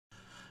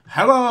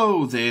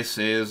Hello, this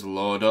is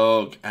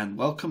LordUg, and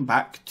welcome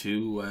back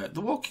to The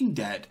Walking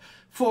Dead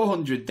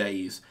 400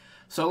 Days.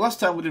 So last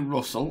time we did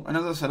Russell, and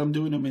as I said, I'm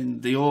doing them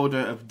in the order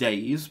of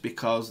days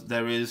because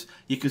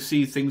you can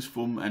see things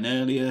from an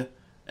earlier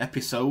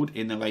episode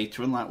in the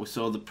later one, like we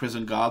saw the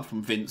prison guard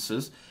from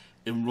Vince's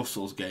in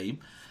Russell's game.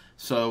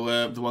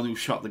 So the one who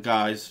shot the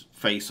guy's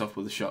face off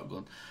with a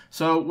shotgun.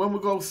 So when we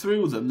go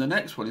through them, the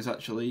next one is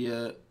actually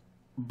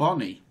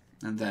Bonnie,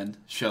 and then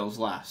Shell's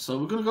last. So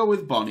we're going to go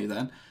with Bonnie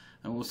then,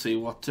 and we'll see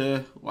what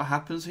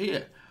happens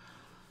here.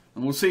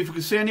 And we'll see if we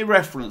can see any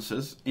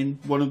references in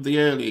one of the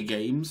earlier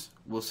games.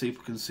 We'll see if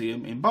we can see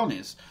them in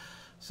Bonnie's.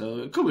 So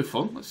it could be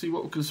fun. Let's see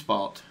what we can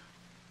spot.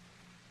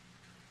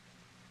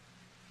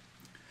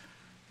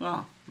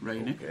 Ah,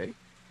 raining. Okay,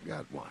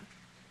 got one.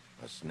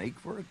 A snake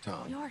for a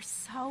tongue. You're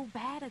so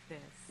bad at this.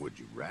 Would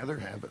you rather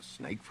have a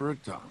snake for a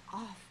tongue?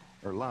 Awful.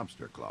 Or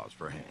lobster claws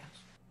for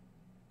hands?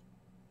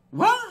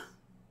 What?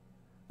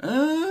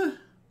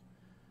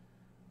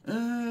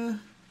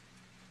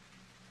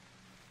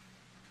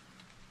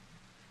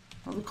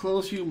 Are the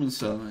claws human Are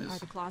size?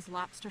 the claws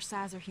lobster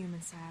size or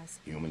human size?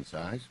 Human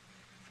size?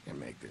 Can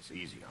make this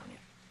easy on you.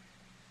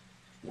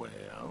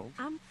 Well,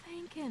 I'm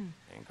thinking.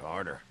 think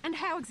harder. And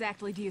how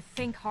exactly do you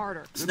think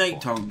harder? Snake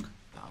tongue.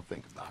 I'll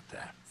think about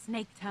that.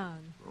 Snake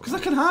tongue. Because I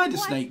can hide a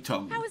What? snake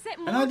tongue. How is it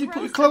and more how do you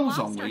put your gross clothes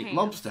than on lobster with hands?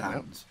 lobster Well,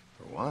 hands?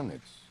 for one,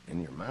 it's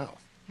in your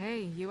mouth.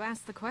 Hey, you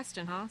asked the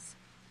question, Haas.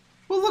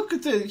 Well, look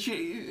at this.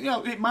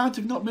 It might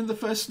have not been the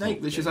first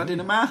snake that she's had in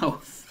her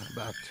mouth. How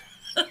about...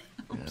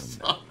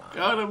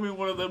 God, I'm in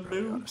one of them Probably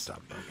ought to moods.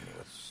 stop making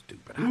you a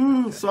stupid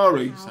Ooh,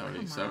 sorry, Oh, sorry,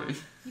 come sorry. on.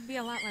 You'd be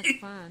a lot less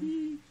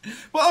fun.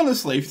 But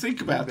honestly, if you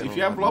think about it, been if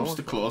you a have lot more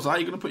lobster fun. claws, how are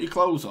you going to put your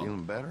clothes on?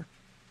 Feeling better?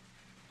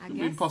 I It'd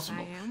be guess impossible.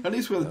 I am. At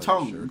least with a Well,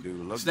 tongue, you sure do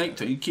look snake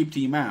better. tongue, you keep it to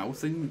your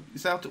mouth and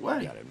it's out of the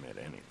way. Gotta admit,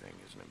 anything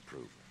is an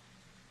improvement.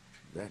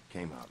 That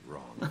came out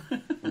wrong.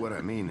 What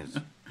I mean is,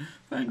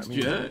 Thanks, I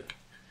mean, jerk.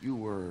 you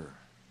were,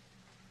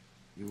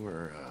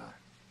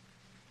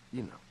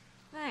 you know.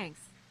 Thanks,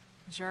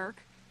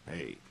 jerk.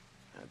 Hey,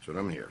 that's what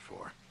I'm here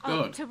for.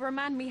 Oh, Good. to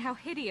remind me how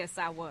hideous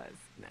I was.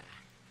 Nah.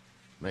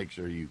 Make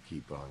sure you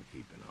keep on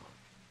keeping on.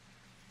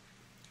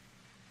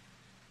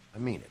 I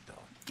mean it, though.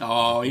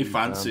 Oh, he You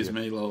found fancies it.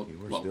 me, look. You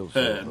were Look, still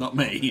her, so not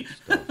hooked on me.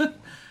 that stuff.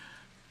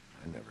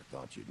 I never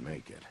thought you'd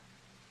make it.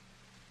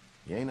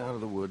 You ain't out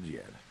of the woods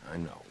yet, I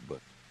know, but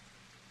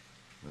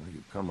well,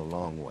 you've come a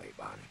long way,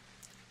 Bonnie.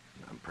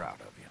 And I'm proud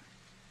of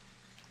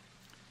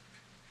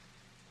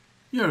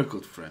you. You're a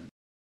good friend.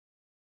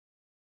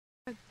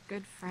 A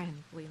good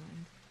friend,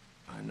 Leland.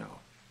 I know.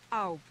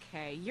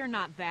 Okay, you're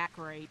not that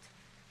great.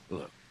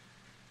 Look,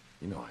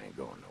 you know I ain't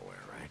going nowhere,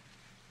 right?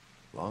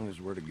 As long as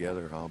we're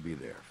together, I'll be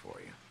there for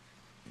you.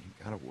 You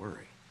ain't gotta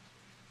worry.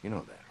 You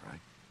know that, right?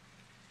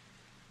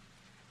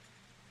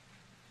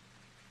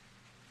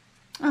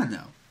 I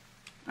know.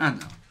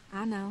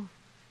 I know.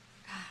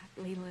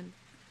 God, Leland,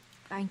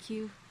 thank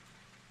you.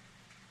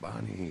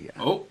 Bonnie,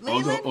 Oh,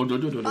 Leland?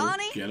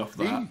 Bonnie? Get off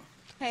that.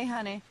 Hey,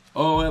 honey.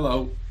 Oh,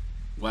 hello.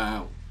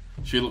 Wow.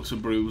 She looks a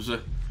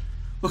bruiser.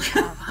 Look I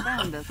at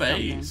found that us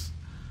face.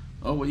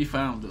 Oh, what you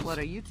found us? What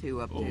are you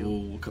two up Oh, to?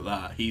 look at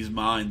that. He's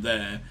mine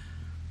there.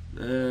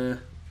 Where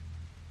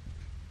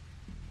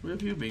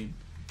have you been?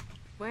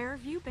 Where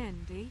have you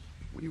been, Dee?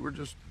 we were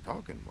just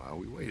talking while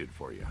we waited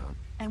for you, huh?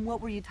 And what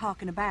were you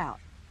talking about?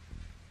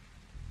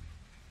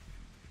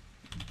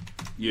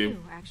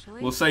 You.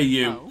 Actually. We'll say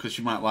you, Oh. because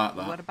you might like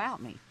that. What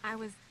about me? I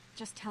was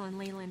just telling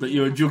Leland That you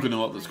you're a and my friends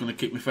juggernaut that's wanted- going to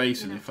kick my face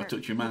you in know, if I for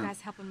touch your You man.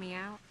 guys helping me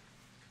out?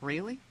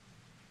 Really?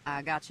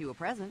 I got you a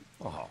present.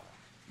 Oh,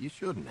 you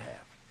shouldn't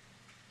have.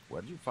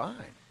 What'd you find?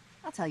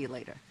 I'll tell you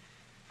later.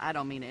 I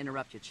don't mean to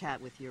interrupt your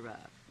chat with your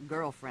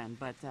girlfriend,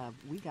 but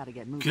we got to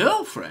get moving.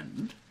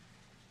 Girlfriend?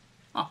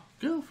 Oh,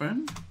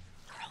 girlfriend.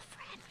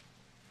 Girlfriend.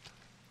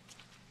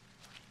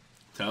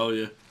 Tell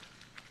you.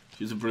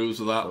 She's a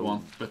bruiser, that So,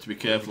 one. Better be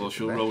careful or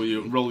she'll back, roll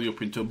you Dee.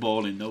 up into a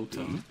ball in no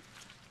time.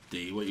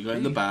 D, what you got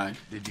in the Dee, bag?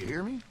 Did you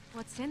hear me?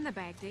 What's in the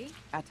bag, Dee?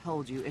 I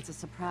told you, it's a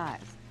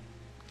surprise.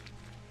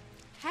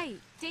 Hey,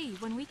 Dee,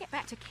 when we get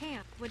back to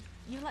camp, would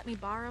you let me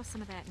borrow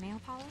some of that nail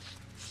polish?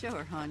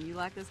 Sure, hon. You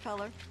like this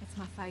color? It's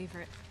my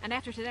favorite. And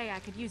after today, I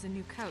could use a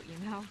new coat,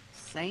 you know?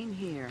 Same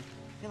here.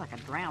 I feel like a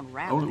drowned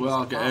rat. Only with way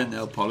I'll these get her balls.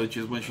 nail polish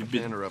is when she Not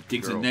to interrupt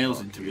digs her girl nails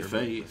talk into your here,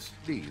 but- face.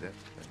 Dee,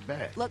 that's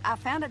bad. Look, I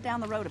found it down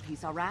the road a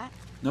piece, all right?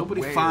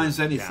 Nobody Where finds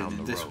down anything the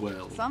in this road?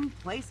 world. Some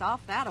place off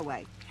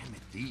that-a-way. Damn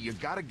it, Dee, you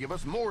gotta give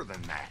us more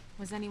than that.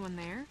 Was anyone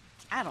there?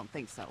 I don't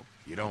think so.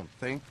 You don't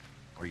think,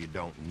 or you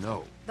don't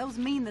know. Those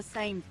mean the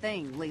same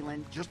thing,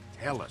 Leland. Just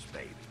tell us,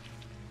 baby.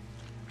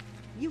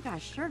 You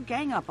guys sure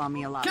gang up on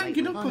me a lot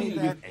Ganging lately. up on Honey, you.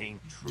 that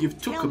ain't true. You've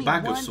took Tell a me bag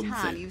of one time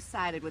something. you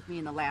sided with me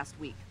in the last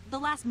week. The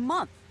last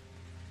month.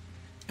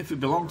 If it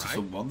belonged to Right.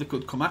 someone, they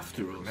could come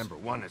after us. Remember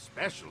one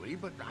especially,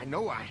 but I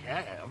know I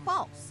have.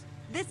 False.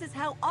 This is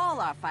how all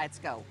our fights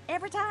go.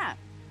 Every time.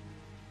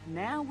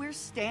 Now we're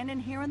standing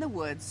here in the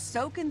woods,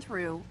 soaking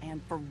through,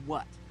 and for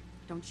what?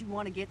 Don't you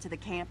want to get to the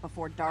camp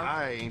before dark?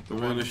 I ain't the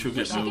We one really who should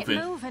get Get moving.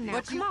 moving now.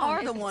 But Come you on,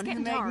 are the it's one who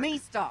getting made dark. me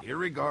stop.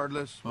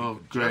 Irregardless, we Oh,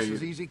 could great. just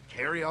as easy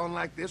carry on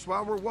like this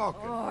while we're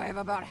walking. Oh, I've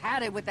about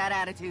had it with that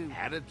attitude.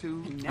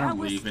 Attitude? And now I'm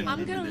we're leaving. I'm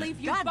in a gonna minute. leave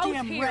you both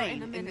goddamn here rain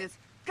in a in minute. this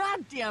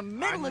goddamn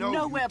middle I of know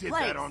nowhere you did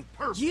place. that on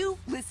purpose. You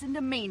listen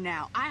to me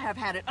now. I have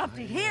had it up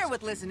to here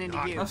with listening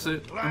to you. That's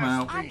it. I'm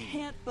out. I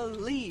can't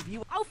believe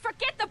you. Oh,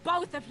 forget the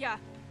both of you.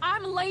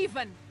 I'm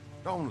leaving.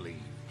 Don't leave,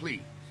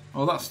 please.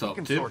 Oh, that We stopped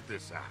can it. sort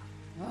this out.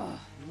 Oh,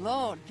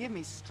 Lord, give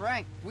me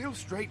strength. We'll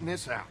straighten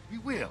this out. We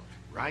will.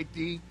 Right,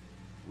 Dee?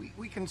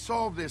 We can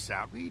solve this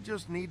out. We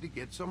just need to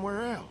get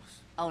somewhere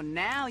else. Oh,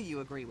 now you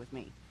agree with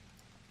me.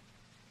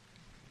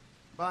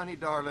 Bonnie,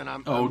 darling,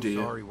 I'm dear.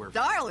 sorry we're...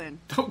 Darling,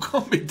 Don't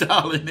call me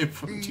darling in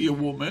front of your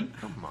woman.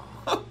 Come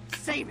on.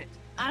 save it.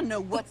 I know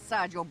what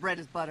side your bread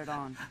is buttered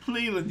on.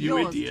 Leland, you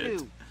Yours, idiot.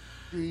 too.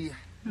 Dee,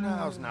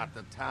 now's not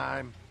the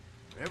time.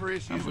 Whatever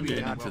issues we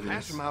getting got, into we'll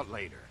hash this. them out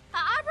later.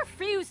 I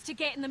refuse to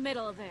get in the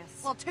middle of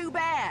this. Well, too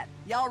bad.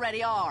 You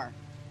already are.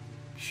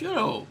 Shut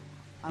up.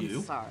 I'm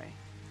You. sorry.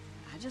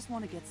 I just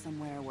want to get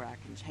somewhere where I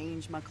can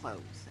change my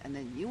clothes, and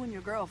then you and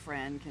your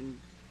girlfriend can...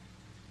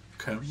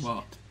 Can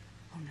what?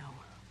 Oh, no.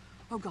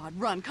 Oh, God,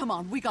 run. Come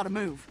on. We gotta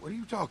move. What are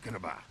you talking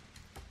about?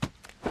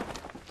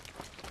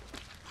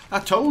 I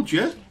told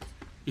you.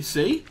 You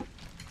see?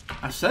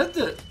 I said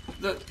that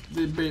that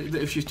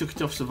if she took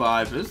it off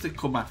survivors, they'd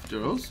come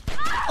after us.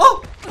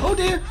 Oh! Oh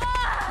dear!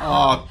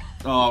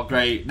 Oh,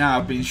 great. Now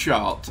I've been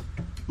shot.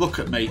 Look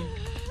at me.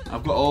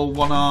 I've got all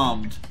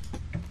one-armed.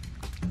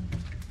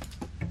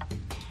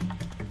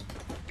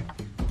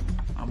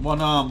 I'm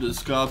one-armed and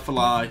scarred for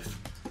life.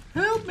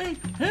 Help me!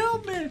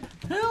 Help me!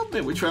 Help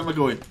me! Which way am I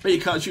going? Bet you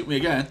can't shoot me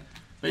again.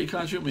 Bet you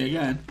can't shoot me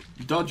again.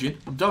 I'm dodging.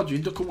 I'm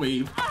dodging. Duck and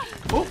weave.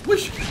 Oh,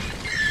 wish!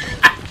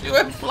 She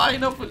went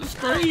flying up at the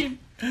screen.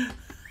 That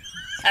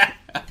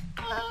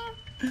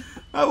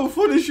was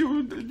funny. She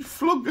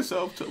flung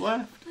herself to the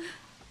left.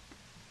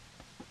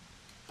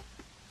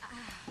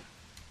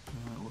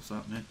 What's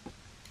happening?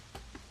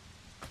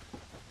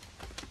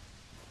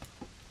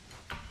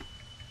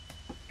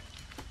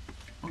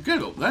 Well,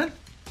 get up then.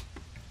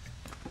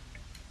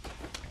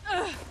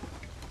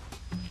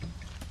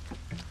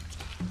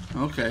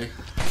 Okay.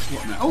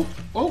 What now?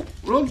 Oh,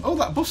 run. Oh,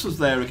 that bus is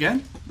there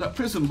again. That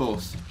prison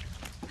bus.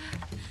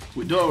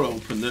 With door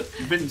open that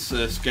Vince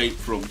escaped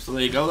from. So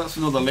there you go. That's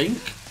another link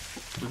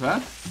we've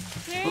had.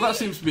 Well, that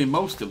seems to be in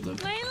most of them.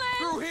 Leland!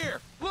 Through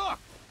here! Look!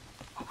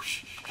 Oh,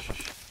 shh.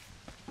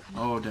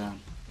 Oh, damn.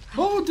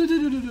 Oh, Dee!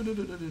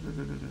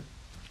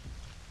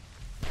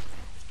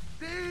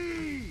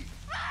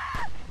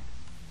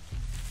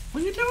 what are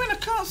you doing? I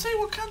can't see.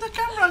 What kind of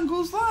camera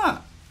angle's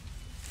that?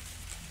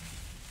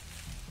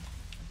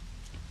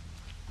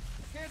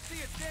 Can't see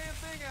a damn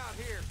thing out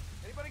here.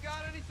 Anybody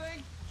got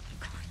anything?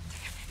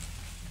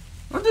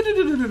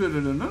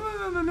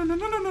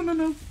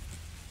 No.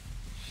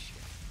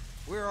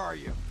 Where are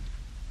you?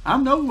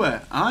 I'm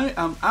nowhere. I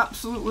am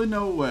absolutely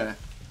nowhere.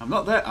 I'm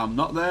not there. I'm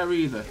not there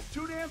either. It's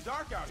too damn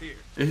dark out here.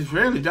 It's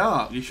really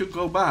dark. You should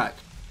go back.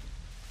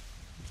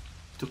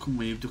 Duck and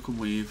weave, duck and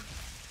weave.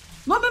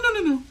 No.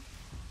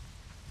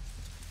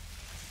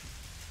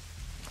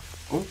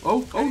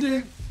 Oh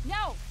dear.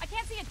 No, I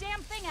can't see a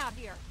damn thing out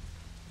here.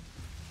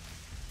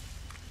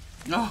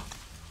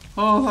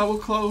 Oh, that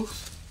was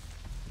close.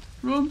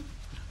 Run.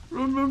 I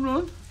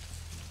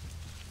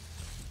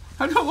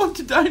don't want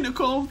to die in a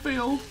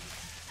cornfield.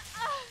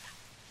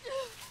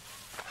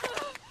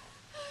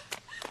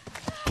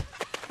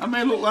 I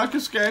may look like a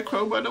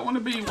scarecrow, but I don't want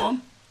to be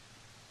one.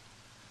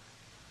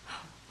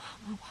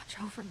 Mama, watch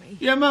over me.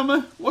 Yeah,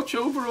 Mama, watch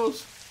over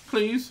us,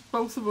 please,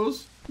 both of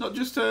us, not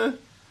just her.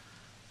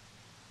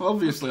 Well,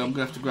 obviously, I'm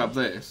gonna have to grab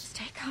this.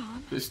 Stay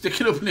calm. It's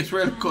sticking up and it's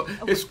red.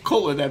 It's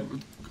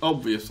coloured,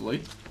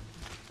 obviously.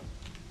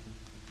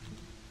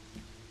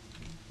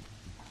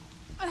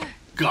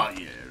 Got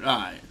you,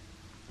 right.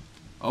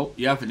 Oh,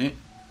 you having it?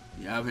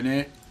 You having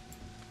it?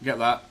 Get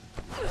that.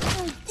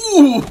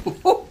 Ooh!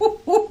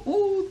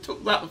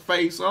 Took that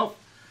face off.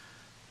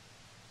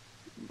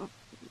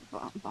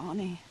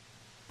 Bonnie.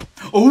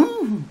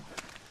 Oh!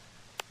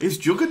 It's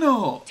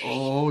Juggernaut.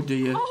 Oh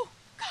dear. Oh,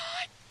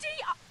 God, Dee,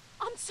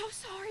 I'm so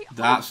sorry.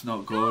 That's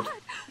not good. God.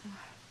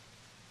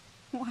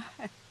 Why?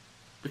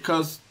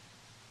 Because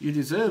you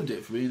deserved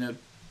it for being a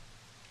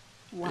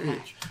Why?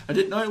 bitch. I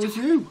didn't know it was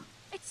you.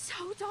 It's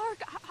so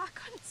dark. I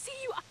couldn't see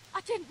you.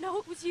 I didn't know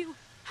it was you.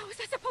 How was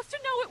I supposed to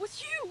know it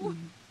was you?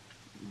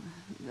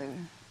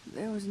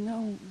 There was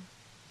no...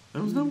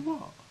 There was no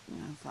what?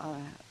 I thought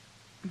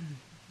I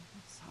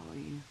saw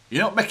you.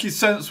 You're not making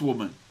sense,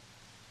 woman.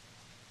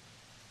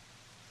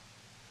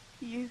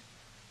 You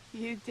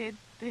did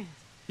this.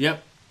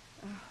 Yep.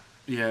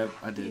 Yeah,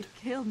 I You did.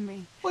 killed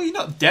me. Well, you're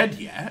not dead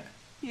yet.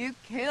 You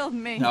killed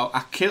me. No,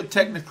 I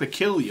technically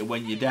kill you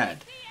when you're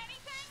dead.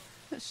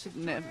 I should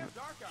never Damn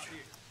dark out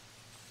here.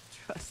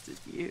 trusted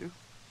you.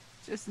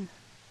 Just a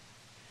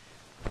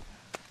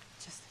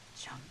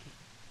junkie.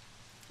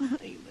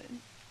 Leland.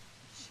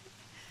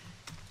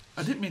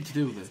 I didn't mean to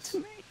do this. To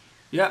me.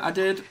 Yeah, I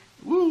did.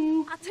 Woo!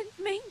 you. I didn't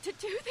mean to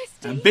do this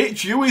to And you.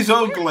 bitch, you is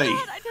ugly.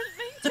 God, I didn't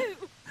mean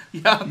to.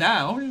 Yeah,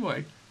 now,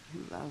 anyway.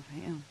 You love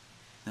him.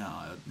 No,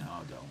 I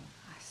don't.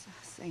 I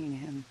seen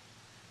him.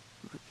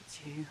 Look at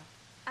you.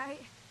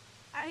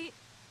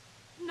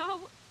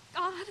 No,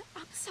 God,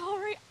 I'm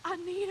sorry. I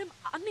need him.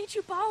 I need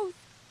you both.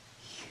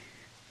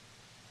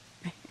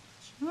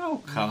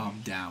 Oh,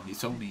 calm down.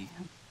 It's only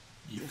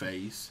your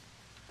face.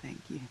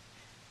 Thank you.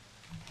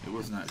 It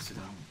was an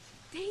accident.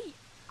 Dee,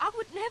 I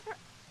would never...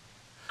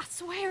 I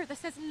swear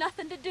this has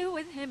nothing to do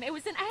with him. It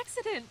was an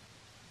accident.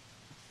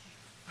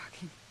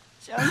 Fucking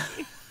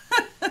junkie.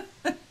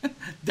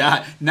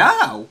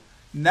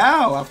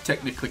 Now I've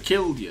technically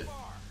killed you.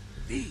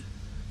 Dee,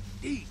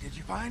 did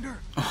you find her?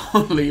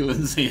 Oh,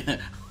 Leland's here.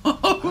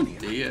 Oh,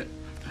 dear.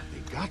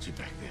 They got you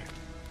back there.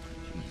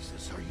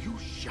 Jesus, are you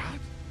shot?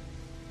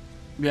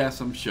 Yes,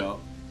 I'm shot.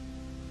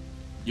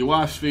 Your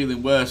wife's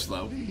feeling worse,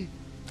 though. Dee,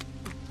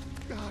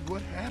 God,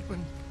 what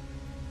happened?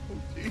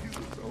 Oh, Jesus,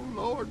 oh,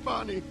 Lord,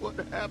 Bonnie, what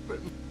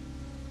happened?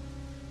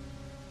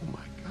 Oh,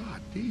 my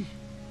God, Dee.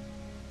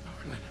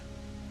 Darling,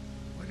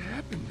 what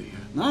happened to you?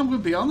 No, I'm going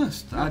to be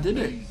honest. I did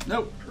it.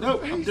 Nope, I'm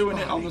face, doing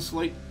it, Bonnie.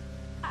 honestly.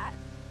 I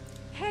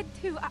had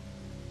to.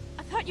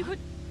 I thought you would...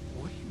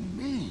 What do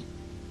you mean?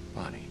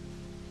 Bonnie,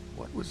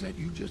 what was that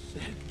you just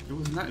said? It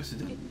was an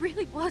accident. It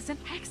really was an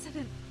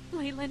accident,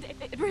 Leland.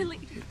 It really...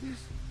 You did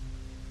this?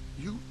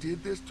 You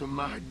did this to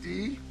my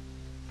Dee?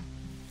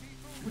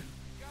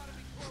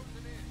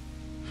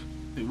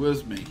 It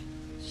was me.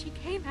 She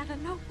came out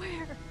of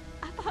nowhere.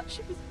 I thought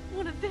she was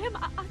one of them.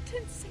 I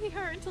didn't see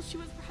her until she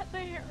was right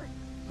there.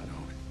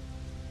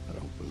 I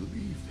don't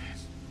believe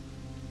this.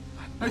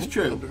 I That's don't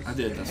true. I understand.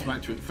 did. I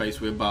smacked you in the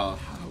face with a bar.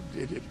 How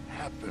did it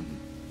happen?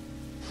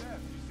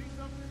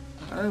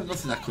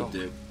 Nothing I could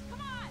do.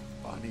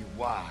 Bonnie,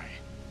 why?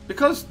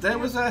 Because there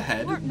was her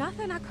head There and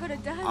nothing I could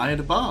have done. I had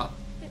a bar.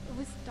 It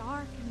was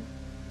dark and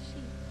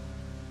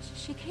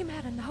she came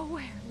out of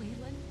nowhere,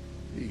 Leland.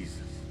 Jesus.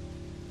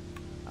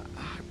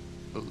 I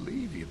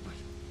believe you,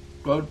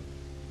 but... Good.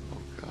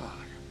 Oh,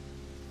 God.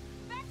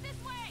 Back this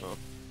way! Oh,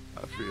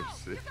 I feel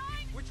sick.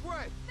 Which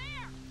way?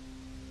 There!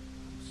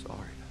 I'm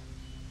sorry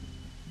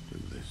to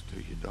do this to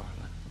you, darling.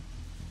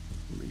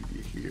 Leave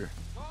you here.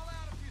 Call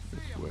out if you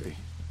see This him. way.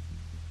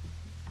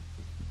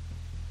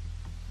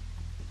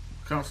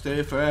 Can't stay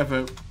here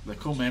forever. They're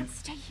coming.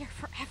 Stay here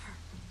forever.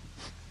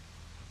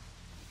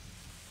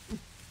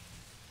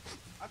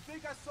 I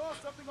think I saw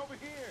something over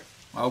here.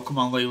 Oh, come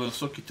on, Leland.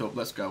 Suck it up.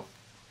 Let's go.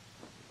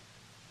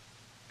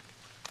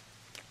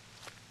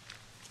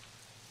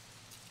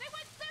 They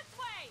went this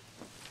way!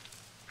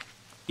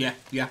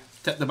 Yeah.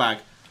 Take the bag.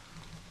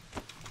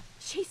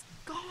 She's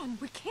gone.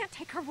 We can't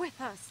take her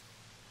with us.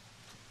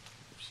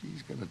 If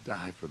she's gonna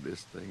die for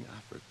this thing,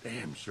 I for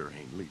damn sure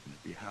ain't leaving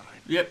it behind.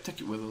 Yep,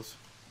 take it with us.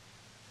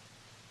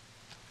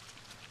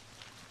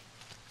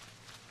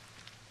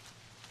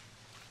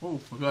 Oh,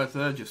 we got it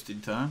there just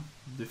in time.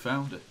 They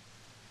found it.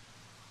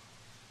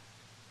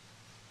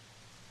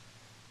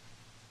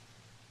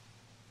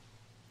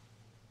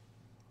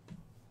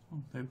 Oh,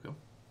 there we go.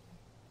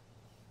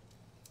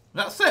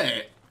 That's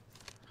it.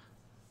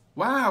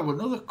 Wow,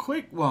 another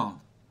quick one.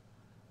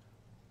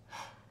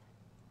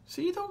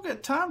 See, you don't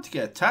get time to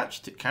get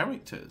attached to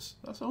characters.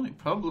 That's the only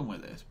problem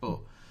with this. But,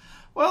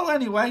 well,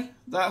 anyway,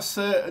 that's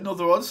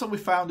another one. So we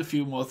found a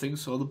few more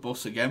things. Saw the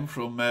bus again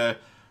from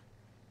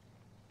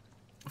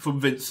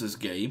Vince's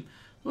game.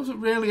 There wasn't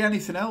really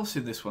anything else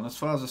in this one, as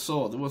far as I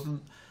saw. There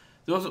wasn't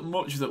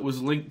much that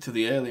was linked to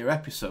the earlier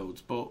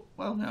episodes. But,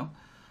 well, no.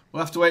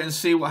 We'll have to wait and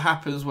see what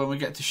happens when we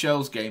get to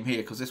Shell's game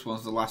here, because this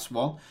one's the last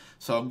one.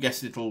 So I'm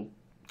guessing it'll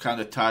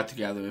kind of tie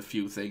together a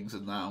few things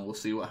and that, and we'll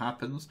see what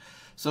happens.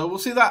 So we'll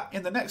see that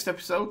in the next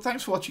episode.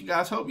 Thanks for watching,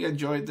 guys. Hope you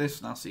enjoyed this,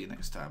 and I'll see you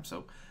next time.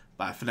 So,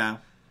 bye for now.